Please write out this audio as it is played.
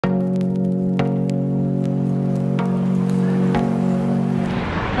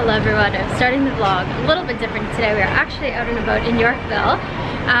Hello everyone, I'm starting the vlog a little bit different today. We are actually out and about in Yorkville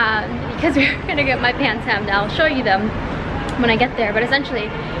because we're gonna get my pants hemmed. I'll show you them when I get there, but essentially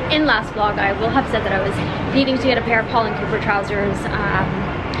in last vlog I will have said that I was needing to get a pair of Paul & Cooper trousers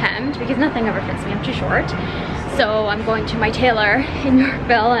hemmed because nothing ever fits me, I'm too short. So I'm going to my tailor in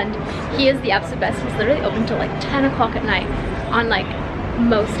Yorkville and he is the absolute best. He's literally open till like 10 o'clock at night on like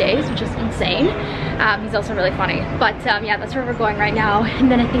most days, which is insane. He's also really funny, but yeah, that's where we're going right now.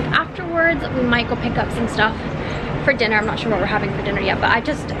 And then I think afterwards we might go pick up some stuff for dinner. I'm not sure what we're having for dinner yet, but I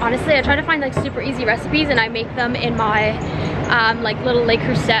just honestly I try to find like super easy recipes and I make them in my like little Le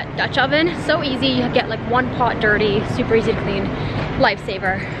Creuset Dutch oven. So easy, you get like one pot dirty, super easy to clean,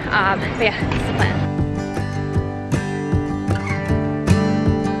 lifesaver. But yeah, that's the plan.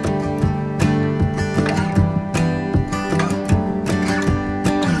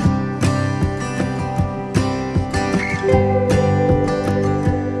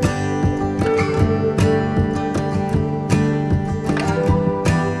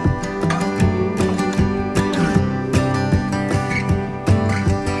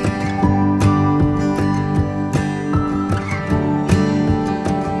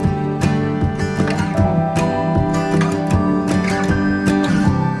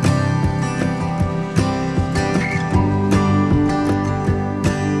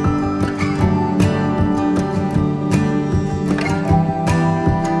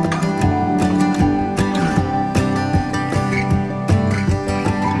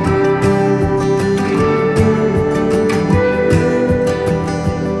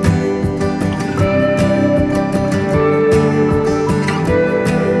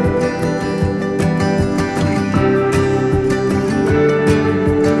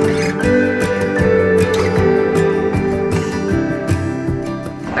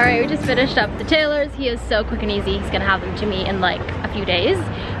 Finished up the tailors. He is so quick and easy. He's gonna have them to me in like a few days.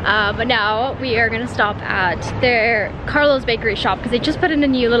 But now we are gonna stop at their Carlo's Bakery shop because they just put in a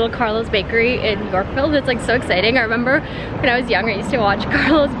new little Carlo's Bakery in Yorkville. It's like so exciting. I remember when I was young I used to watch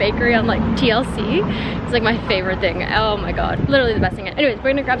Carlo's Bakery on like TLC. It's like my favorite thing. Oh my god, literally the best thing. Anyways,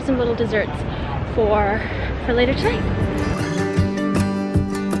 we're gonna grab some little desserts for later tonight.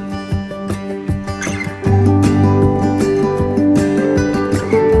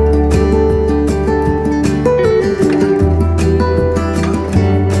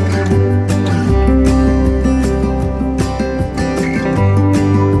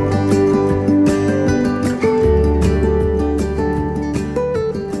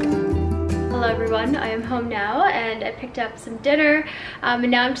 Up some dinner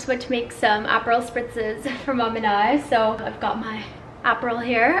and now I'm just about to make some Aperol spritzes for Mom and I. So I've got my Aperol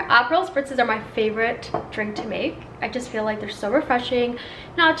here. Aperol spritzes are my favorite drink to make. I just feel like they're so refreshing,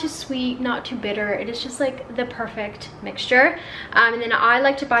 not too sweet, not too bitter. It is just like the perfect mixture. And then I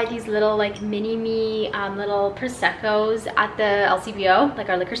like to buy these little like mini-me little Proseccos at the LCBO, like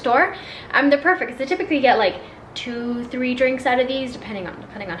our liquor store. They're perfect because they typically get like 2-3 drinks out of these depending on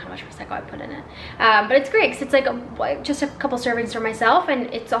how much Prosecco I put in it. But it's great because it's like just a couple servings for myself,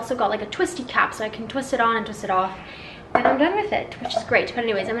 and it's also got like a twisty cap so I can twist it on and twist it off and I'm done with it, which is great. But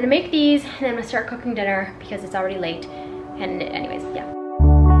anyways, I'm gonna make these and then I'm gonna start cooking dinner because it's already late. And anyways, yeah.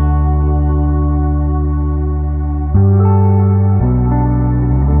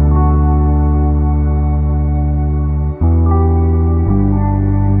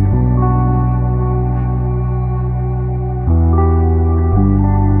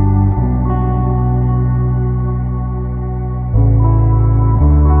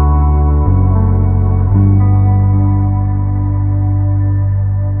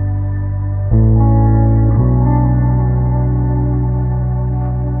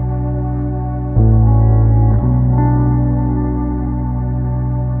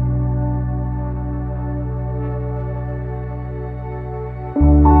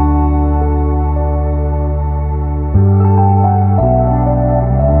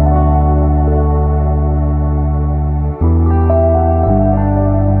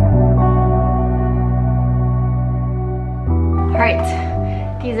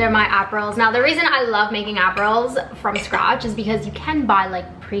 These are my Aperols. Now the reason I love making Aperols from scratch is because you can buy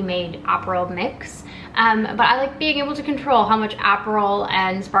like pre-made Aperol mix, but I like being able to control how much Aperol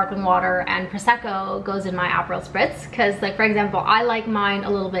and sparkling water and Prosecco goes in my Aperol spritz. Because like for example, I like mine a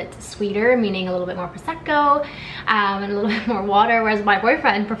little bit sweeter, meaning a little bit more Prosecco and a little bit more water, whereas my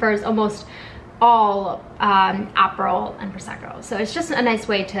boyfriend prefers almost all Aperol and Prosecco. So it's just a nice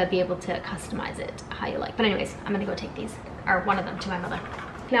way to be able to customize it how you like. But anyways, I'm gonna go take these, or one of them, to my mother.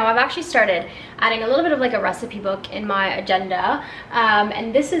 Now I've actually started adding a little bit of like a recipe book in my agenda,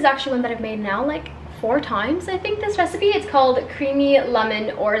 and this is actually one that I've made now like 4 times, I think, this recipe. It's called Creamy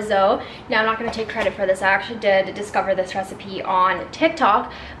Lemon Orzo. Now, I'm not going to take credit for this. I actually did discover this recipe on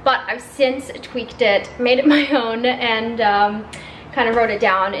TikTok, but I've since tweaked it, made it my own, and kind of wrote it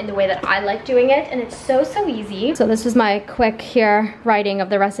down in the way that I like doing it, and it's so easy. So this was my quick here writing of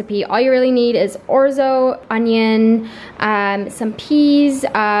the recipe. All you really need is orzo, onion, some peas.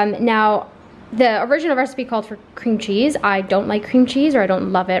 Now, the original recipe called for cream cheese. I don't like cream cheese, or I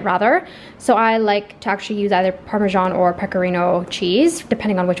don't love it rather. So I like to actually use either Parmesan or Pecorino cheese,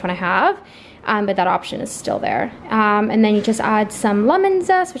 depending on which one I have. But that option is still there. And then you just add some lemon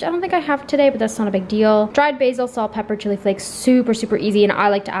zest, which I don't think I have today, but that's not a big deal. Dried basil, salt, pepper, chili flakes, super easy. And I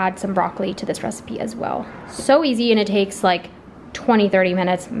like to add some broccoli to this recipe as well. So easy, and it takes like 20-30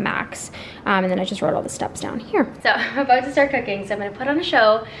 minutes max. And then I just wrote all the steps down here. So I'm about to start cooking, so I'm gonna put on a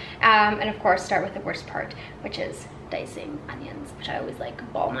show, and of course start with the worst part, which is dicing onions, which I always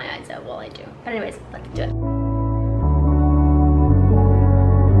like bawl my eyes out while I do. But anyways, let's do it.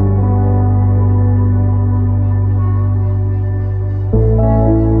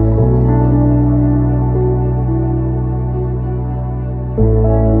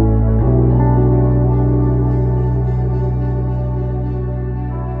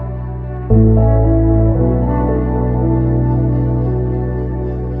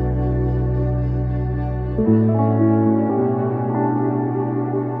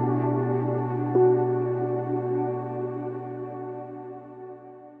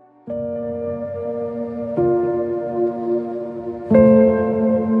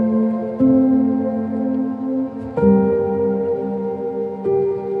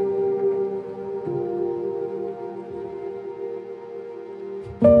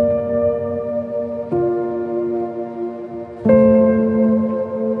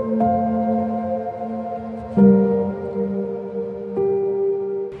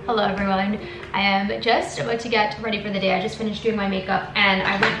 Hello everyone, I am just about to get ready for the day. I just finished doing my makeup and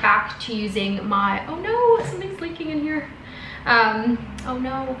I went back to using my, oh no, something's leaking in here. Oh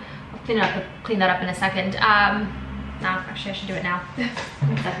no, I'll clean that up in a second. No, actually I should do it now.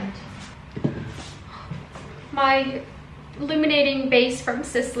 1 second. My illuminating base from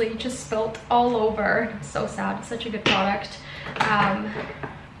Sicily just spilt all over. It's so sad, it's such a good product.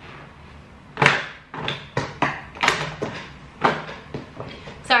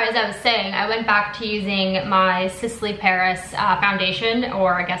 Sorry, as I was saying, I went back to using my Sicily Paris foundation,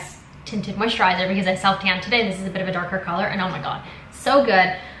 or I guess tinted moisturizer, because I self-tanned today. This is a bit of a darker color, and oh my god, so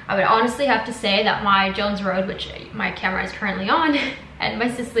good. I would honestly have to say that my Jones Road, which my camera is currently on, and my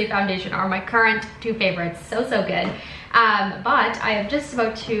Sicily foundation are my current 2 favorites. So good. But I am just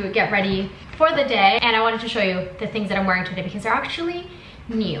about to get ready for the day, and I wanted to show you the things that I'm wearing today because they're actually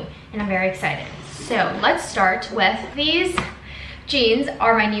new, and I'm very excited. So let's start with these. Jeans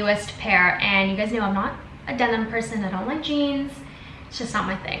are my newest pair, and you guys know I'm not a denim person. I don't like jeans. It's just not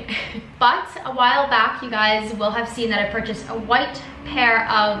my thing. But a while back, you guys will have seen that I purchased a white pair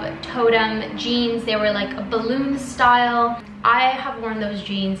of Totem jeans. They were like a balloon style. I have worn those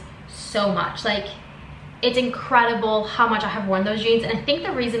jeans so much. Like, it's incredible how much I have worn those jeans. And I think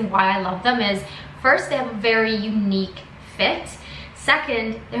the reason why I love them is, first, they have a very unique fit.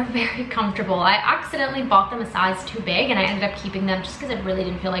 Second, they're very comfortable. I accidentally bought them a size too big, and I ended up keeping them just because I really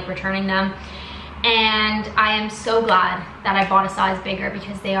didn't feel like returning them. And I am so glad that I bought a size bigger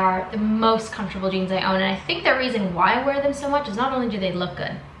because they are the most comfortable jeans I own. And I think the reason why I wear them so much is not only do they look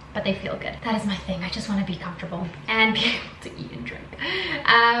good, but they feel good. That is my thing. I just want to be comfortable and be able to eat and drink.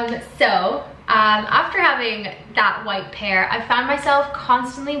 After having that white pair, I found myself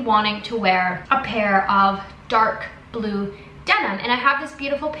constantly wanting to wear a pair of dark blue denim, and I have this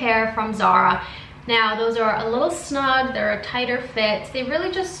beautiful pair from Zara. Now, those are a little snug, they're a tighter fit, they really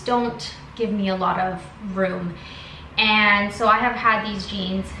just don't give me a lot of room. And so I have had these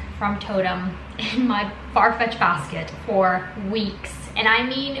jeans from Totem in my Farfetch basket for weeks, and I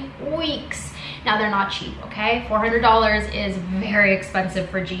mean weeks. Now, they're not cheap, okay? $400 is very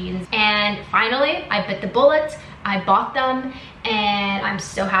expensive for jeans. And finally, I bit the bullet, I bought them, and I'm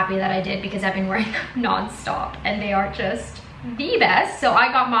so happy that I did because I've been wearing them non-stop, and they are just the best. So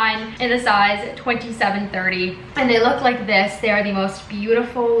I got mine in a size 27-30, and they look like this. They are the most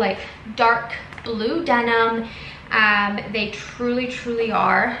beautiful, like, dark blue denim. They truly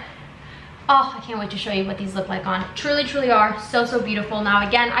are. Oh, I can't wait to show you what these look like on. Truly are so beautiful. Now,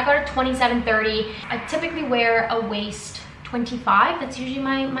 again, I got a 27-30. I typically wear a waist 25. That's usually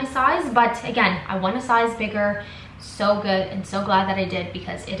my size, but again, I want a size bigger. So good, and so glad that I did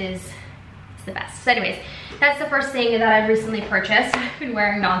because it's the best. So anyways, that's the first thing that I've recently purchased. I've been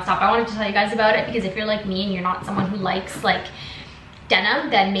wearing nonstop. I wanted to tell you guys about it because if you're like me and you're not someone who likes like denim,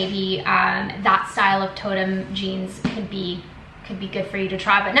 then maybe that style of totem jeans could be good for you to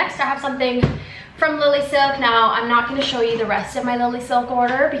try. But next I have something from Lily Silk. Now I'm not going to show you the rest of my Lily Silk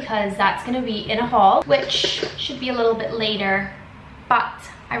order because that's going to be in a haul, which should be a little bit later, but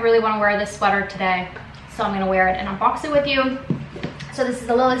I really want to wear this sweater today, so I'm going to wear it and unbox it with you. So this is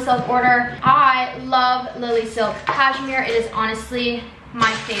the Lily Silk order. I love Lily Silk cashmere. It is honestly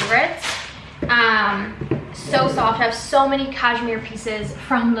my favorite. So soft. I have so many cashmere pieces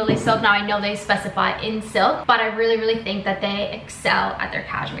from Lily Silk. Now I know they specify in silk, but I really think that they excel at their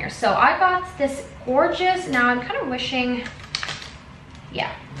cashmere. So I got this gorgeous, now I'm kind of wishing,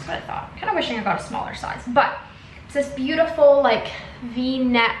 yeah, that's what I thought. Kind of wishing I got a smaller size, but it's this beautiful like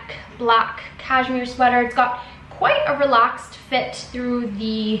V-neck black cashmere sweater. It's got quite a relaxed fit through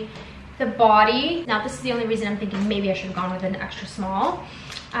the body. Now this is the only reason I'm thinking maybe I should have gone with an extra small.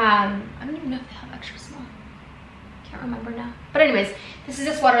 I don't even know if they have extra small. Can't remember now. But anyways, this is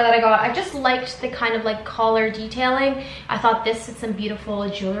a sweater that I got. I just liked the kind of like collar detailing. I thought this with some beautiful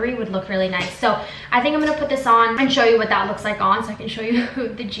jewelry would look really nice. So I think I'm gonna put this on and show you what that looks like on, so I can show you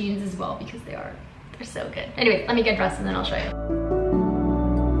the jeans as well, because they're so good. Anyway, let me get dressed and then I'll show you.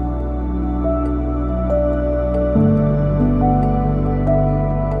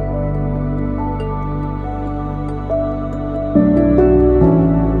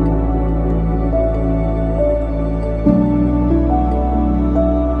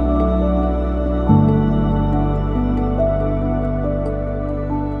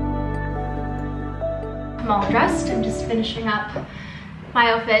 All dressed. I'm just finishing up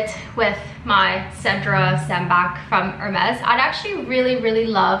my outfit with my Cendra Sambac from Hermes. I'd actually really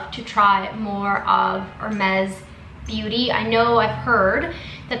love to try more of Hermes Beauty. I know I've heard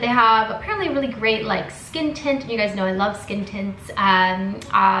that they have apparently really great like skin tint, and you guys know I love skin tints. Their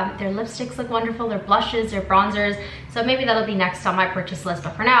lipsticks look wonderful, their blushes, their bronzers, so maybe that'll be next on my purchase list.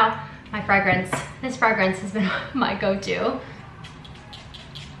 But for now, my fragrance, this fragrance has been my go-to.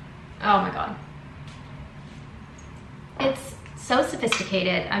 Oh my god. It's so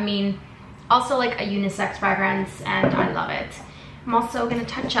sophisticated. I mean, also like a unisex fragrance, and I love it. I'm also gonna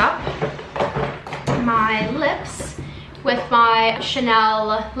touch up my lips with my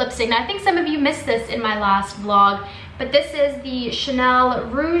Chanel lipstick. Now I think some of you missed this in my last vlog, but this is the Chanel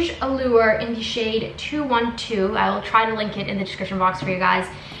Rouge Allure in the shade 212. I will try to link it in the description box for you guys.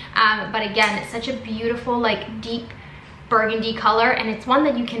 But again, it's such a beautiful like deep burgundy color, and it's one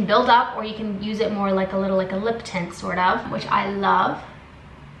that you can build up or you can use it more like a little like a lip tint sort of, which I love.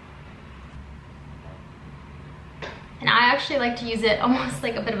 And I actually like to use it almost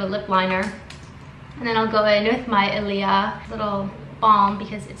like a bit of a lip liner, and then I'll go in with my Ilia little balm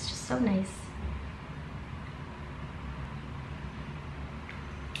because it's just so nice.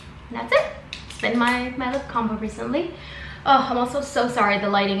 And that's it. It's been my lip combo recently. Oh, I'm also so sorry the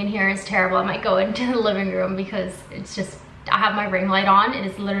lighting in here is terrible. I might go into the living room because it's just, I have my ring light on. It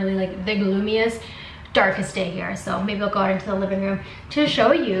is literally like the gloomiest, darkest day here. So maybe I'll go out into the living room to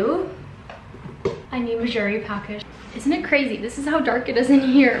show you a new MEJURI package. Isn't it crazy? This is how dark it is in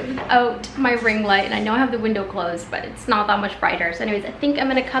here without my ring light. And I know I have the window closed, but it's not that much brighter. So anyways, I think I'm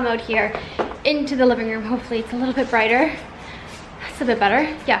gonna come out here into the living room. Hopefully it's a little bit brighter. That's a bit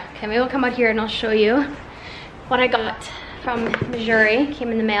better. Yeah, okay, maybe I'll come out here and I'll show you what I got from MEJURI.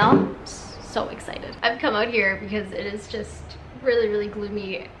 Came in the mail. I'm so excited. I've come out here because it is just really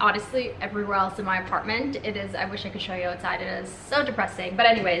gloomy, honestly, everywhere else in my apartment. It is, I wish I could show you outside. It is so depressing. But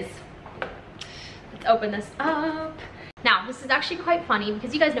anyways, let's open this up. Now, this is actually quite funny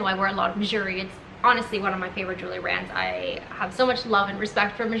because you guys know I wear a lot of MEJURI. It's honestly one of my favorite jewelry brands. I have so much love and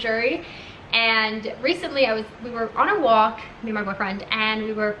respect for MEJURI. And recently we were on a walk, me and my boyfriend, and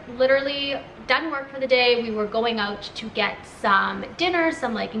we were literally done work for the day. We were going out to get some dinner,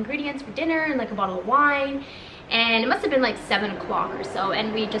 some like ingredients for dinner and like a bottle of wine. And it must have been like 7 o'clock or so.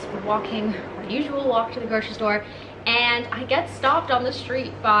 And we just were walking our usual walk to the grocery store. And I get stopped on the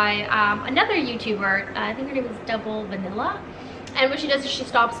street by another YouTuber. I think her name is Double Vanilla. And what she does is she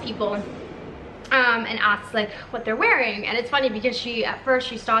stops people and asks like what they're wearing. And it's funny because at first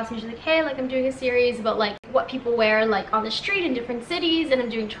she stops me, she's like, hey, like I'm doing a series about like what people wear like on the street in different cities, and I'm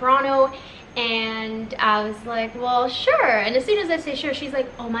doing Toronto. And I was like, well, sure. And as soon as I say sure, she's like,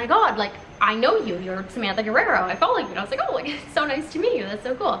 oh my god, like I know you, you're Samantha Guerrero, I follow you. And I was like, oh, like it's so nice to meet you, that's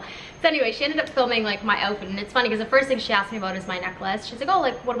so cool. So anyway, she ended up filming like my outfit, and it's funny because the first thing she asked me about is my necklace. She's like, oh,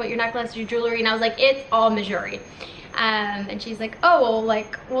 like what about your necklace, your jewelry? And I was like, it's all MEJURI. And she's like, oh, well,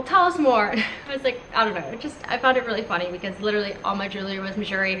 like, well, tell us more. And I was like, I don't know, I found it really funny because literally all my jewelry was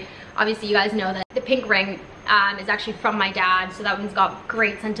MEJURI. Obviously, you guys know that the pink ring is actually from my dad, so that one's got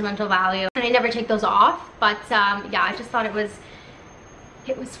great sentimental value, and I never take those off. But yeah, I just thought it was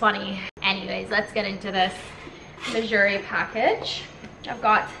it was funny. Anyways, let's get into this MEJURI package. I've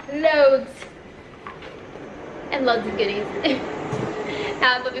got loads and loads of goodies.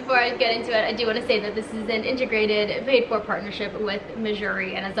 But before I get into it, I do want to say that this is an integrated, paid-for partnership with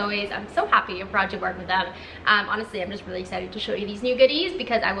MEJURI, and as always, I'm so happy and proud to work with them. Honestly, I'm just really excited to show you these new goodies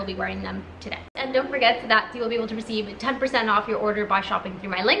because I will be wearing them today. And don't forget that you will be able to receive 10% off your order by shopping through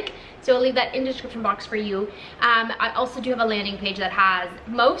my link, so I'll leave that in the description box for you. I also do have a landing page that has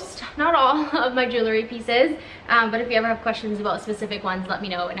most, not all, of my jewelry pieces, but if you ever have questions about specific ones, let me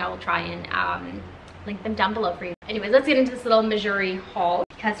know and I will try and link them down below for you. Anyways, let's get into this little MEJURI haul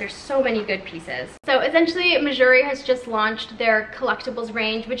because there's so many good pieces. So essentially, MEJURI has just launched their collectibles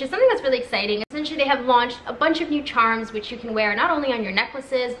range, which is something that's really exciting. Essentially, they have launched a bunch of new charms which you can wear not only on your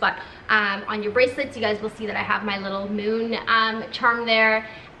necklaces but on your bracelets. You guys will see that I have my little moon charm there,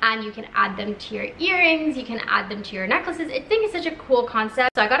 and you can add them to your earrings, you can add them to your necklaces. I think it's such a cool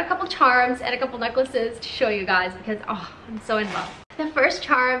concept. So I got a couple charms and a couple necklaces to show you guys because oh, I'm so in love. The first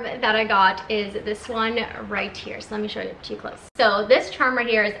charm that I got is this one right here. So let me show you to you close. So this charm right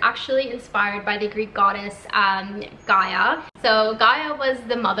here is actually inspired by the Greek goddess Gaia. So Gaia was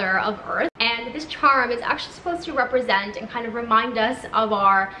the mother of Earth, and this charm is actually supposed to represent and kind of remind us of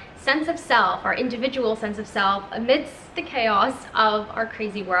our sense of self, our individual sense of self amidst the chaos of our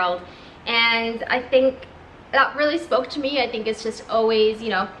crazy world. And I think that really spoke to me. I think it's just always, you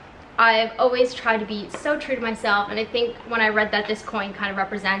know, I've always tried to be so true to myself, and I think when I read that this coin kind of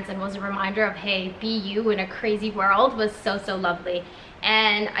represents and was a reminder of, hey, be you in a crazy world, was so, so lovely.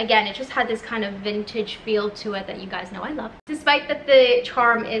 And again, it just had this kind of vintage feel to it that you guys know I love. Despite that the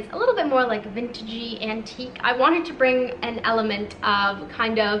charm is a little bit more like vintagey, antique, I wanted to bring an element of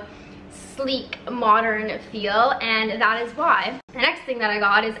kind of sleek, modern feel, and that is why. The next thing that I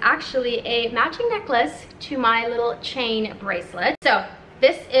got is actually a matching necklace to my little chain bracelet. So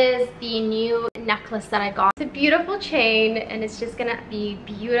this is the new necklace that I got. It's a beautiful chain, and it's just gonna be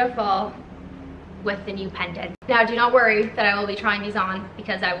beautiful with the new pendant. Now, do not worry that I will be trying these on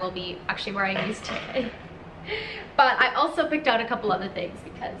because I will be actually wearing these today. But I also picked out a couple other things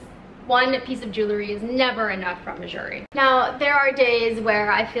because one piece of jewelry is never enough from MEJURI. Now, there are days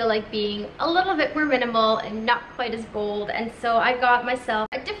where I feel like being a little bit more minimal and not quite as bold, and so I got myself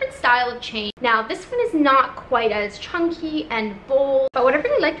a different style of chain. Now, this one is not quite as chunky and bold, but what I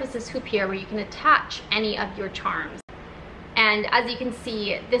really liked was this hoop here where you can attach any of your charms. And as you can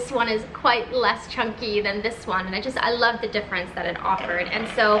see, this one is quite less chunky than this one, and I love the difference that it offered. And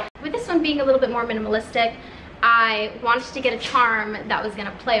so with this one being a little bit more minimalistic, I wanted to get a charm that was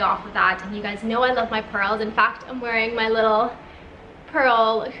gonna play off of that. And you guys know I love my pearls. In fact, I'm wearing my little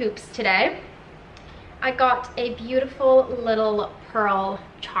pearl hoops today. I got a beautiful little pearl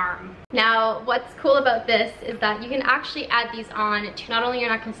charm. Now, what's cool about this is that you can actually add these on to not only your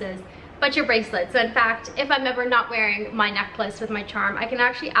necklaces, but your bracelets. So in fact, if I'm ever not wearing my necklace with my charm, I can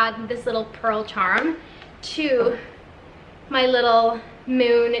actually add this little pearl charm to my little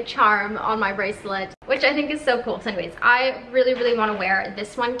moon charm on my bracelet, which I think is so cool. So anyways, I really, really want to wear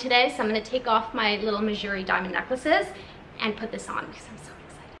this one today. So I'm going to take off my little MEJURI diamond necklaces and put this on because I'm so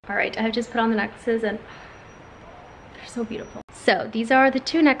excited. All right, I have just put on the necklaces and they're so beautiful. So these are the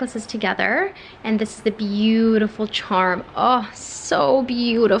two necklaces together, and this is the beautiful charm. Oh, so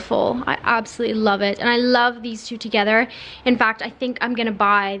beautiful. I absolutely love it, and I love these two together. In fact, I think I'm gonna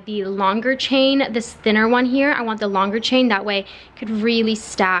buy the longer chain, this thinner one here. I want the longer chain, that way it could really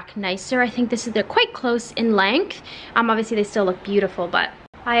stack nicer. I think they're quite close in length. Obviously they still look beautiful, but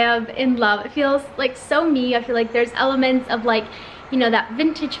I am in love. It feels like so me. I feel like there's elements of like, you know, that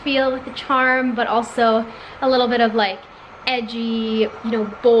vintage feel with the charm, but also a little bit of like edgy, you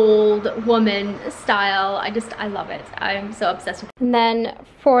know, bold woman style. I love it. I'm so obsessed with it. And then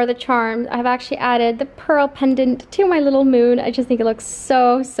for the charm, I've actually added the pearl pendant to my little moon. I just think it looks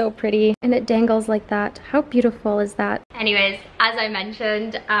so, so pretty, and it dangles like that. How beautiful is that? Anyways, as I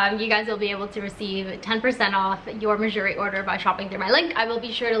mentioned, you guys will be able to receive 10% off your MEJURI order by shopping through my link. I will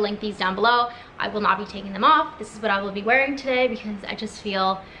be sure to link these down below. I will not be taking them off. This is what I will be wearing today because I just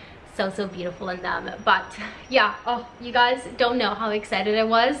feel so beautiful in them. But yeah, oh, you guys don't know how excited I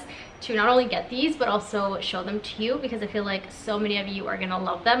was to not only get these but also show them to you, because I feel like so many of you are gonna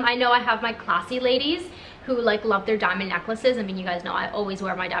love them. I know I have my classy ladies who like love their diamond necklaces. I mean, you guys know I always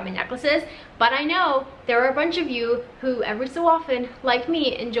wear my diamond necklaces, but I know there are a bunch of you who every so often, like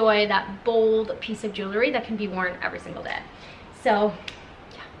me, enjoy that bold piece of jewelry that can be worn every single day. So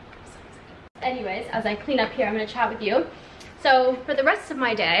yeah, I'm so excited. Anyways, as I clean up here, I'm gonna chat with you. So for the rest of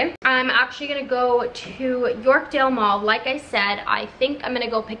my day, I'm actually gonna go to Yorkdale Mall. Like I said, I think I'm gonna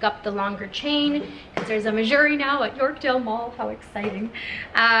go pick up the longer chain because There's a MEJURI now at Yorkdale Mall. How exciting.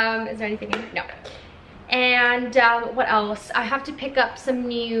 Is there anything in here? No. And what else? I have to pick up some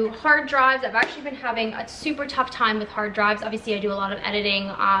new hard drives. I've actually been having a super tough time with hard drives. Obviously I do a lot of editing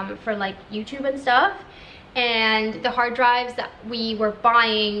for like YouTube and stuff, and the hard drives that we were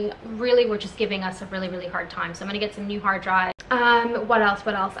buying really were just giving us a really hard time. So I'm gonna get some new hard drives. What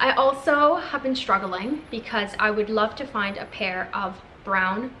else? I also have been struggling because I would love to find a pair of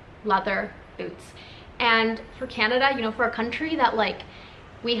brown leather boots. And for Canada, you know, for a country that like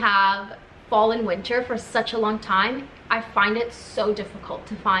we have fall and winter for such a long time, I find it so difficult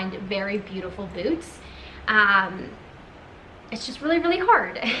to find very beautiful boots. It's just really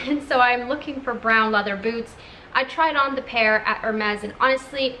hard. And so I'm looking for brown leather boots. I tried on the pair at Hermes, and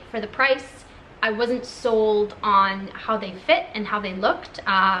honestly, for the price, I wasn't sold on how they fit and how they looked.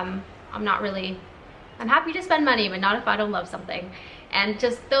 I'm happy to spend money, but not if I don't love something. And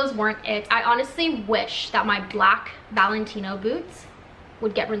just those weren't it. I honestly wish that my black Valentino boots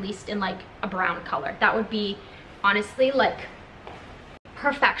would get released in like a brown color. That would be honestly like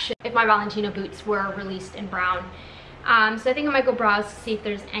perfection if my Valentino boots were released in brown. So I think I might go browse to see if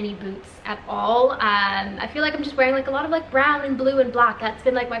there's any boots at all. I feel like I'm just wearing like a lot of like brown and blue and black. That's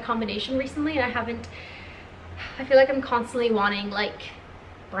been like my combination recently, and I feel like I'm constantly wanting like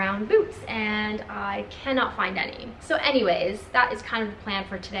brown boots, and I cannot find any. So anyways, that is kind of the plan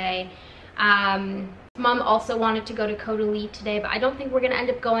for today. Mom also wanted to go to Caudalie today, but I don't think we're gonna end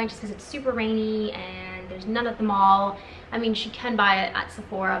up going just because it's super rainy and there's none at the mall. I mean, she can buy it at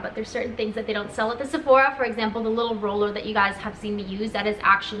Sephora, but there's certain things that they don't sell at the Sephora. For example, the little roller that you guys have seen me use, that is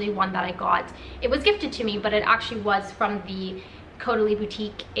actually one that I got. It was gifted to me, but it actually was from the Caudalie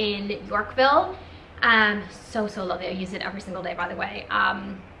boutique in Yorkville. So love it. I use it every single day, by the way.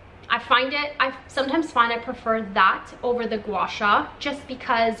 I sometimes find I prefer that over the gua sha, just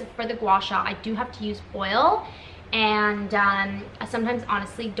because for the gua sha I do have to use oil, and I sometimes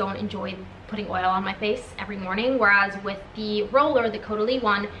honestly don't enjoy putting oil on my face every morning, whereas with the roller, the Caudalie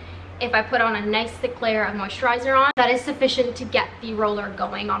one, if I put on a nice thick layer of moisturizer on, that is sufficient to get the roller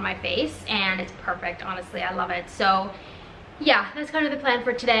going on my face, and it's perfect. Honestly, I love it. So yeah, that's kind of the plan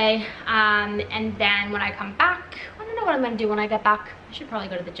for today. And then when I come back, I don't know what I'm gonna do when I get back. I should probably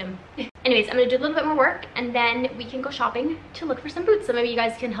go to the gym. Anyways, I'm gonna do a little bit more work, and then we can go shopping to look for some boots. So maybe you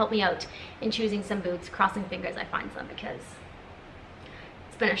guys can help me out in choosing some boots. Crossing fingers I find some, because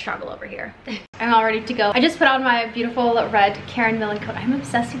it's been a struggle over here. I'm all ready to go. I just put on my beautiful red Karen Millen coat. I'm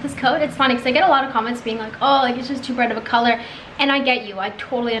obsessed with this coat. It's funny because I get a lot of comments being like, oh, like it's just too bright of a color. And I get you, I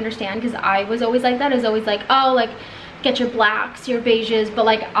totally understand, because I was always like that. I was always like, oh, like get your blacks, your beiges, but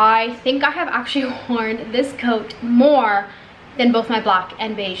like I think I have actually worn this coat more than both my black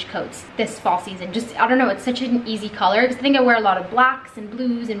and beige coats this fall season. Just, I don't know, it's such an easy color, because I think I wear a lot of blacks and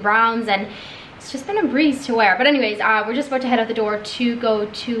blues and browns, and it's just been a breeze to wear. But anyways, we're just about to head out the door to go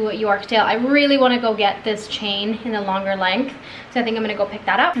to Yorkdale. I really want to go get this chain in a longer length, so I think I'm gonna go pick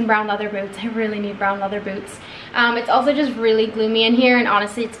that up. And brown leather boots, I really need brown leather boots. It's also just really gloomy in here, and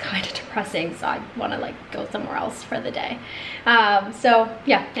honestly it's kind of depressing, so I want to like go somewhere else for the day. So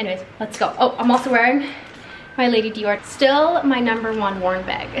yeah, anyways, let's go. Oh, I'm also wearing my Lady Dior, still my #1 worn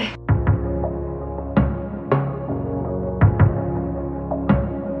bag.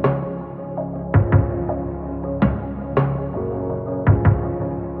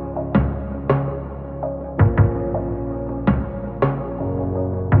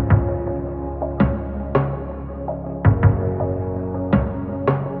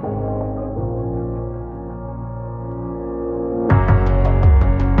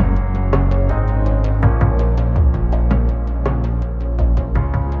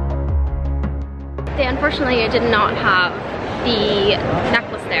 Unfortunately, I did not have the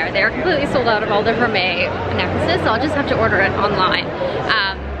necklace there. They're completely sold out of all the Hermes necklaces, so I'll just have to order it online.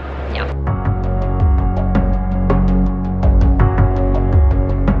 Yeah.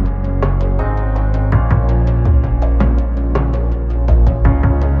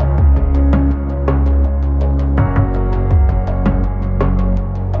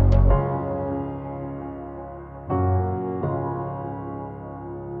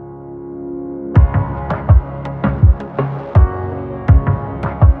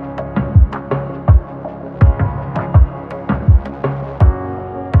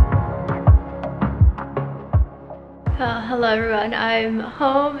 Hello everyone, I'm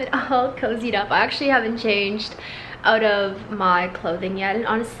home and all cozied up. I actually haven't changed out of my clothing yet, and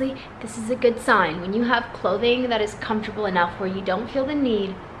honestly this is a good sign. When you have clothing that is comfortable enough where you don't feel the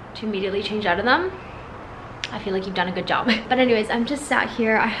need to immediately change out of them, I feel like you've done a good job. But anyways, I'm just sat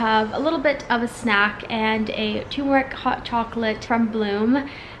here. I have a little bit of a snack and a turmeric hot chocolate from Bloom.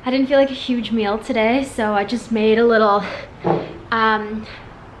 I didn't feel like a huge meal today, so I just made a little bao.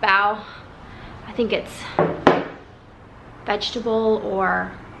 I think it's vegetable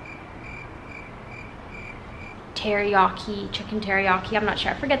or teriyaki, chicken teriyaki, I'm not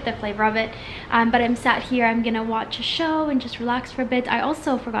sure, I forget the flavor of it. But I'm sat here, I'm gonna watch a show and just relax for a bit. I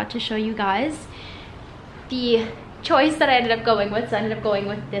also forgot to show you guys the choice that I ended up going with. So I ended up going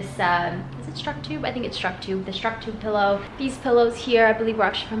with this, is it Structube? I think it's Structube, the Structube pillow. These pillows here, I believe were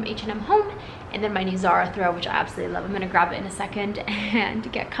actually from H&M Home. And then my new Zara throw, which I absolutely love. I'm gonna grab it in a second and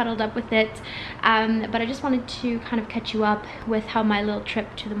get cuddled up with it. But I just wanted to kind of catch you up with how my little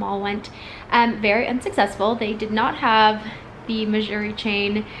trip to the mall went. Very unsuccessful. They did not have the MEJURI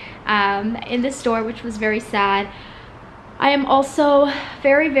chain in the store, which was very sad. I am also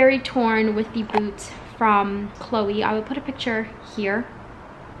very, very torn with the boots from Chloe. I will put a picture here.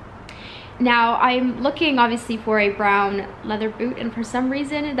 Now I'm looking obviously for a brown leather boot, and for some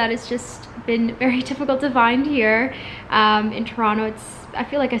reason that has just been very difficult to find here in Toronto. I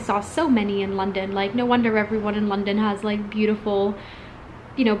feel like I saw so many in London. Like, no wonder everyone in London has like beautiful,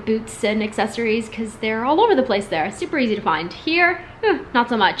 you know, boots and accessories, because they're all over the place there. Super easy to find. Here, not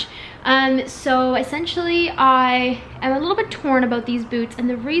so much. So essentially I am a little bit torn about these boots, and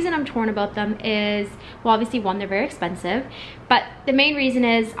the reason I'm torn about them is, well, obviously one, they're very expensive, but the main reason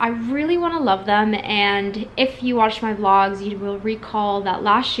is I really want to love them. And if you watched my vlogs, you will recall that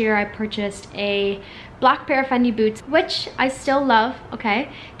last year I purchased a black pair of Fendi boots, which I still love,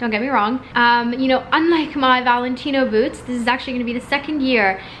 okay, don't get me wrong. You know, unlike my Valentino boots, this is actually going to be the second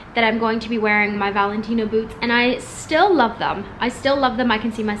year that I'm going to be wearing my Valentino boots, and I still love them. I still love them. I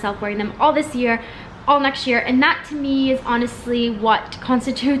can see myself wearing them all this year, all next year, and that to me is honestly what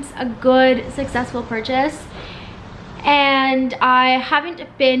constitutes a good, successful purchase. And I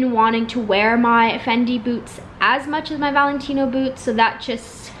haven't been wanting to wear my Fendi boots as much as my Valentino boots, so that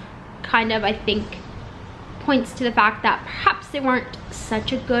just kind of, I think, points to the fact that perhaps they weren't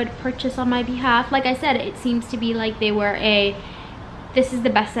such a good purchase on my behalf. Like I said, it seems to be like they were this is the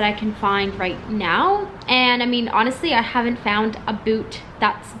best that I can find right now. And I mean, honestly, I haven't found a boot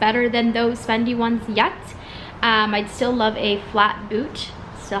that's better than those Fendi ones yet. I'd still love a flat boot.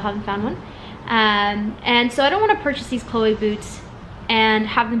 Still haven't found one. And so I don't want to purchase these Chloe boots and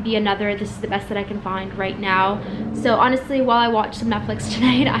have them be another, this is the best that I can find right now. So honestly, while I watch some Netflix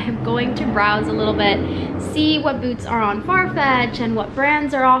tonight, I am going to browse a little bit, see what boots are on Farfetch and what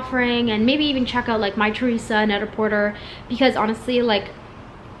brands are offering, and maybe even check out like My Teresa and Net-a-Porter, because honestly, like,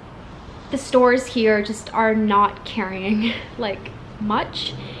 the stores here just are not carrying like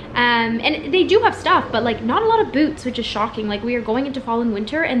much. And they do have stuff, but like not a lot of boots, which is shocking. Like, we are going into fall and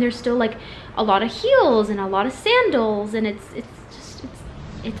winter and there's still like a lot of heels and a lot of sandals, and it's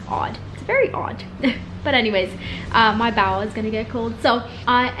odd. It's very odd. But anyways, my bow is gonna get cold, so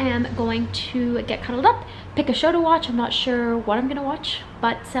I am going to get cuddled up, pick a show to watch. I'm not sure what I'm gonna watch,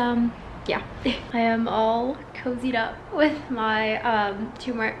 but yeah. I am all cozied up with my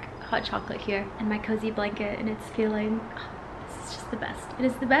turmeric hot chocolate here and my cozy blanket, and it's feeling, oh, this is just the best. It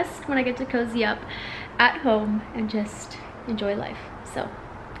is the best when I get to cozy up at home and just enjoy life. So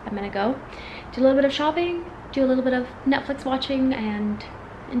I'm gonna go do a little bit of shopping, do a little bit of Netflix watching, and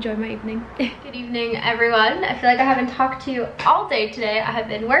enjoy my evening. Good evening, everyone. I feel like I haven't talked to you all day today. I have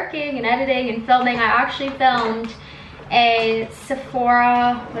been working and editing and filming. I actually filmed a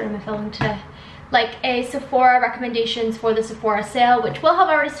Sephora, what am I filming today? Like a Sephora recommendations for the Sephora sale, which will have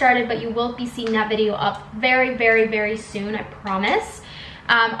already started, but you will be seeing that video up very, very, very soon, I promise.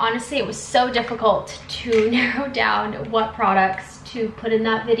 Honestly, it was so difficult to narrow down what products to put in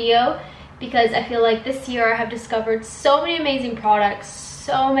that video, because I feel like this year I have discovered so many amazing products,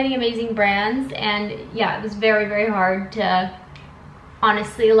 so many amazing brands, and yeah, it was very, very hard to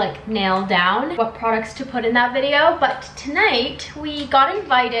honestly like nail down what products to put in that video. But tonight we got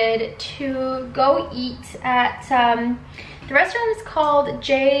invited to go eat at the restaurant is called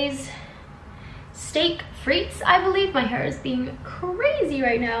Jay's Steak Frites, I believe. My hair is being crazy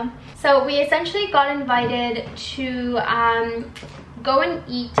right now. So we essentially got invited to go and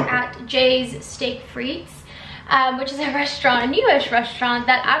eat at Jay's Steak Frites, which is a restaurant, a newish restaurant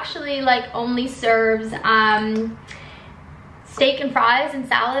that actually like only serves steak and fries and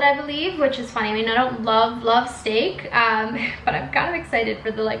salad, I believe, which is funny. I mean, I don't love steak, but I'm kind of excited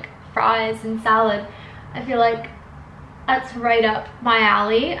for the like fries and salad. I feel like that's right up my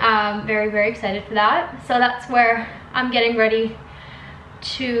alley. Very, very excited for that. So that's where I'm getting ready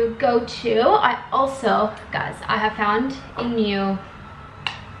to go to. I also, guys, I have found a new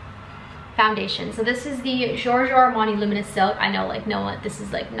foundation. So this is the Giorgio Armani Luminous Silk. I know, like, no one, this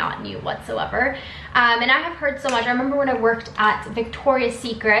is like not new whatsoever. And I have heard so much. I remember when I worked at Victoria's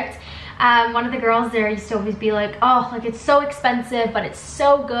Secret, one of the girls there used to always be like, oh, like it's so expensive, but it's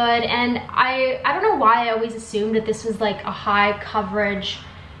so good. And I don't know why I always assumed that this was like a high coverage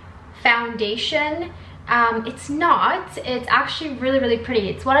foundation. It's not. It's actually really, really pretty.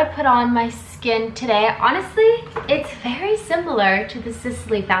 It's what I put on my skin today. Honestly, it's very similar to the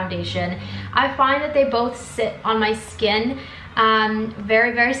Sicily foundation. I find that they both sit on my skin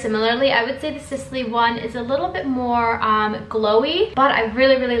very, very similarly. I would say the Sicily one is a little bit more glowy, but I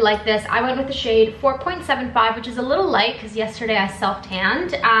really, really like this. I went with the shade 4.75, which is a little light because yesterday I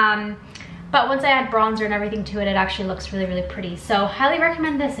self-tanned. But once I add bronzer and everything to it, it actually looks really, really pretty. So highly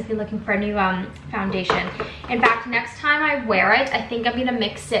recommend this if you're looking for a new foundation. In fact, next time I wear it, I think I'm gonna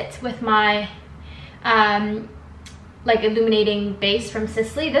mix it with my like illuminating base from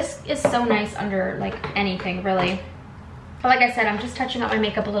Sicily. This is so nice under like anything, really. But like I said, I'm just touching up my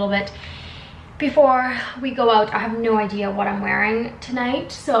makeup a little bit before we go out. I have no idea what I'm wearing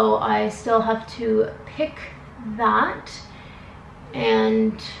tonight, so I still have to pick that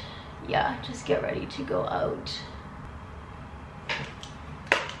and yeah, just get ready to go out.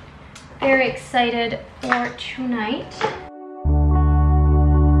 Very excited for tonight.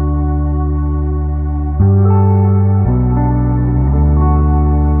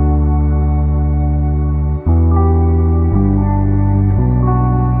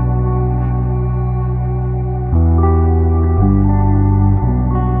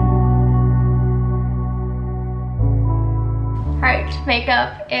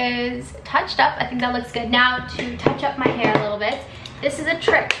 Makeup is touched up. I think that looks good. Now to touch up my hair a little bit. This is a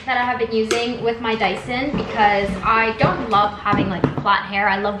trick that I have been using with my Dyson because I don't love having like flat hair.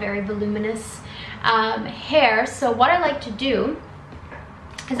 I love very voluminous hair. So what I like to do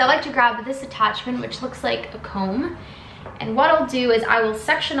is I like to grab this attachment, which looks like a comb. And what I'll do is I will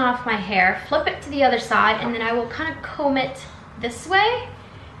section off my hair, flip it to the other side, and then I will kind of comb it this way.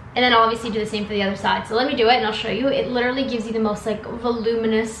 And then I'll obviously do the same for the other side. So let me do it and I'll show you. It literally gives you the most like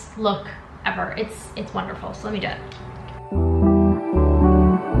voluminous look ever. It's wonderful. So let me do it.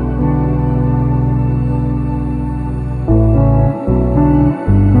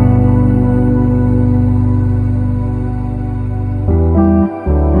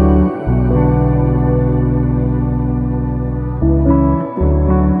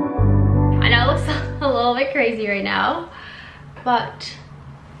 I know it looks a little bit crazy right now, but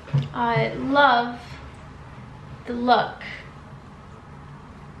I love the look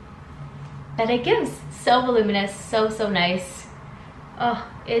that it gives. So voluminous, so nice. Oh,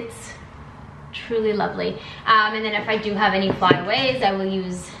 it's truly lovely. And then if I do have any flyaways, I will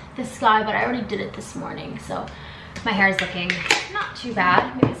use this guy, but I already did it this morning, so my hair is looking not too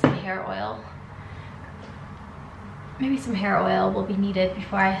bad. Maybe some hair oil. Maybe some hair oil will be needed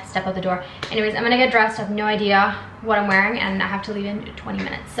before I step out the door. Anyways, I'm gonna get dressed. I have no idea what I'm wearing and I have to leave in 20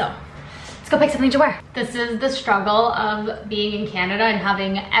 minutes. So let's go pick something to wear. This is the struggle of being in Canada and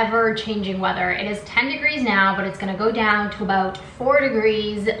having ever-changing weather. It is 10 degrees now, but it's gonna go down to about 4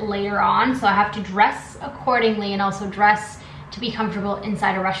 degrees later on. So I have to dress accordingly and also dress to be comfortable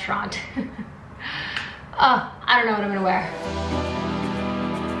inside a restaurant. Oh, I don't know what I'm gonna wear.